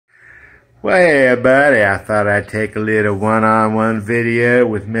Well, hey everybody, I thought I'd take a little one-on-one video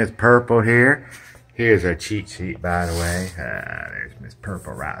with Miss Purple here. Here's our cheat sheet, by the way. There's Miss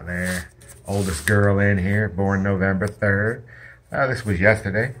Purple right there. Oldest girl in here, born November 3rd. This was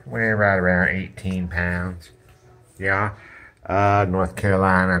yesterday, weighing right around 18 pounds. Yeah, North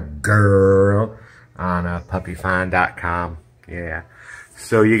Carolina girl on puppyfind.com. Yeah.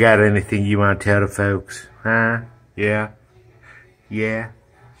 So you got anything you want to tell the folks? Huh? Yeah? Yeah?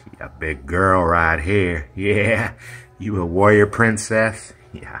 She a big girl right here. Yeah. You a warrior princess?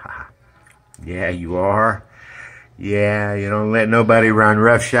 Yeah. Yeah, you are. Yeah, you don't let nobody run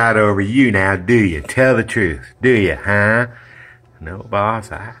roughshod over you now, do you? Tell the truth. Do you, huh? No,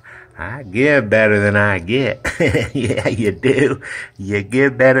 boss. I give better than I get. Yeah, you do. You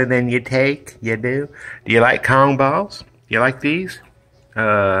give better than you take. You do. Do you like Kong balls? You like these?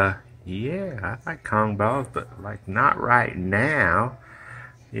 Yeah, I like Kong balls, but like not right now.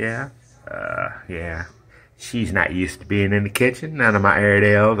 Yeah, yeah. She's not used to being in the kitchen. None of my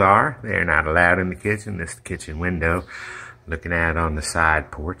Airedales are. They're not allowed in the kitchen. This is the kitchen window, looking out on the side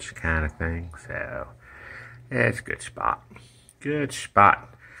porch kind of thing. So, yeah, it's a good spot. Good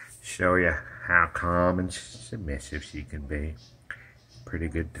spot. Show you how calm and submissive she can be. Pretty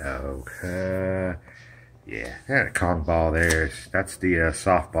good dog. Yeah, that Kong ball there, that's the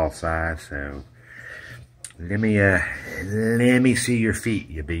softball size. So let me see your feet,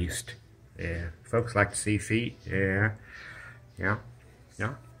 you beast. Yeah, folks like to see feet. Yeah, yeah,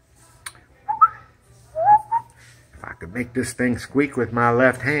 yeah. If I could make this thing squeak with my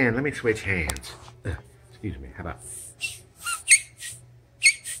left hand, let me switch hands. Excuse me. How about?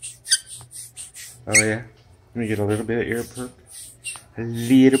 Oh yeah. Let me get a little bit of ear perk. A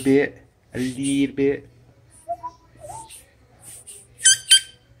little bit. A little bit.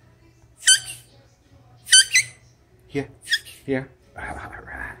 Yeah, yeah.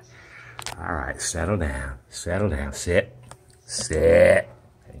 All right, settle down. Settle down. Sit. Sit.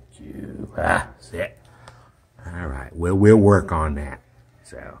 Thank you. Sit. All right, we'll work on that.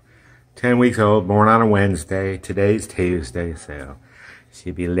 So, 10 weeks old, born on a Wednesday. Today's Tuesday, so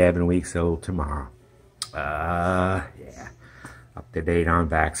she'll be 11 weeks old tomorrow. Yeah. Up to date on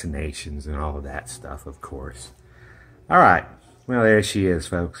vaccinations and all of that stuff, of course. All right. Well, there she is,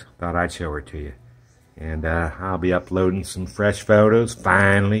 folks. Thought I'd show her to you. And I'll be uploading some fresh photos,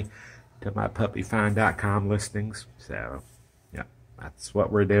 finally, to my puppyfind.com listings. So, yeah, that's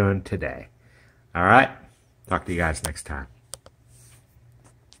what we're doing today. All right? Talk to you guys next time.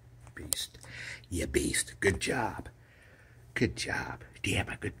 Beast. Yeah, beast. Good job. Good job. Damn,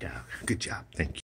 a good dog. Good job. Thank you.